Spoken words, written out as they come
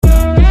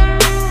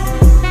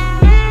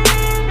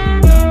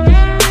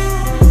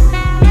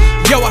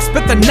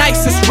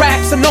nicest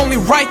raps and only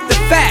write the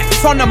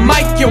facts. On the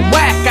mic you're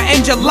whack, I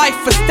end your life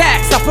for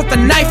stacks. I put the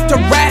knife to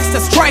rats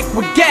that strike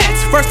with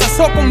gats. First I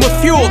soak them with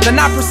fuel, then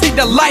I proceed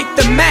to light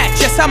the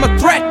match. Yes, I'm a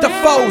threat to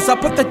foes, I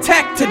put the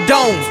tech to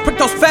domes. But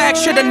those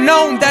fags should've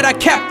known that I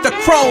kept the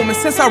chrome. And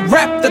since I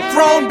rep the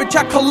throne, bitch,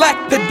 I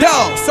collect the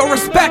dough. So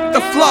respect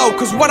the flow,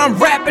 cause what I'm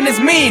rapping is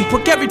mean.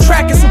 Prick, every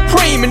track is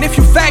supreme. And if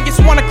you faggots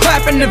wanna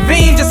clap in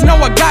Naveen, just know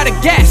I got a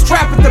gas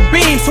strap at the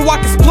beam, so I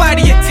can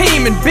splatter your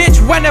team. And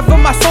bitch, whenever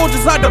my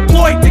soldiers are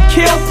deployed to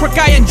kill, prick,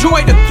 I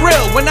enjoy the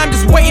thrill when I'm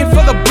just waiting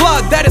for the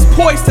blood that is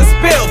poised to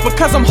spill.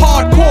 Because I'm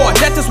hardcore,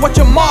 that is what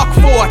you're marked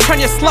for. Turn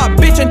your slut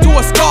bitch into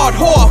a scarred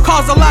whore.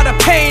 Cause a lot of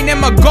pain and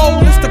my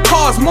goal is to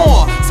cause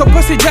more. So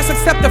pussy, just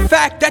accept the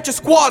fact that your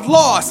squad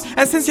lost.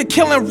 And since you're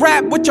killing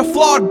rap with your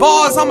flawed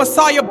bars, I'ma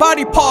saw your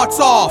body parts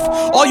off.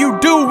 All you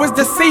do is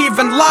deceive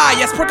and lie.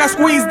 Yes, prick, I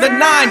squeeze the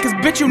 9, cause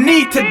bitch, you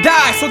need to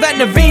die so that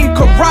Naveen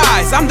could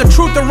rise. I'm the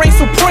truth and reign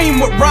supreme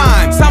with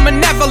rhymes. I'ma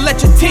never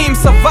let your team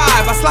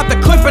survive. I slap the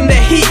clip in the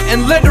heat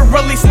and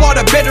literally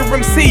slaughter bitter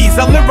MCs.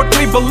 I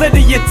lyrically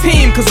belittle your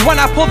team, cause when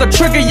I pull the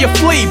trigger you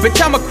flee. Bitch,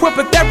 I'm equipped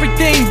with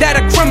everything that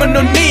a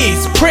criminal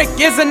needs. Prick,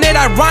 isn't it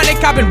ironic?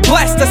 I've been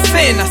blessed to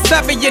sin. I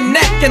sever your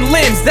neck and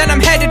limbs, then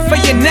I'm headed for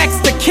your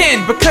next of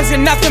kin. Because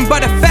you're nothing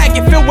but a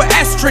faggot filled with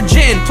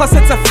estrogen. Plus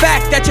it's a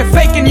fact that you're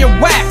faking your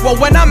whack. Well,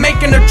 when I'm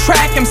making a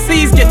track,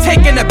 MCs get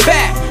taken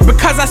aback,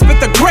 because I spit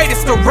the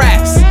greatest of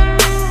raps.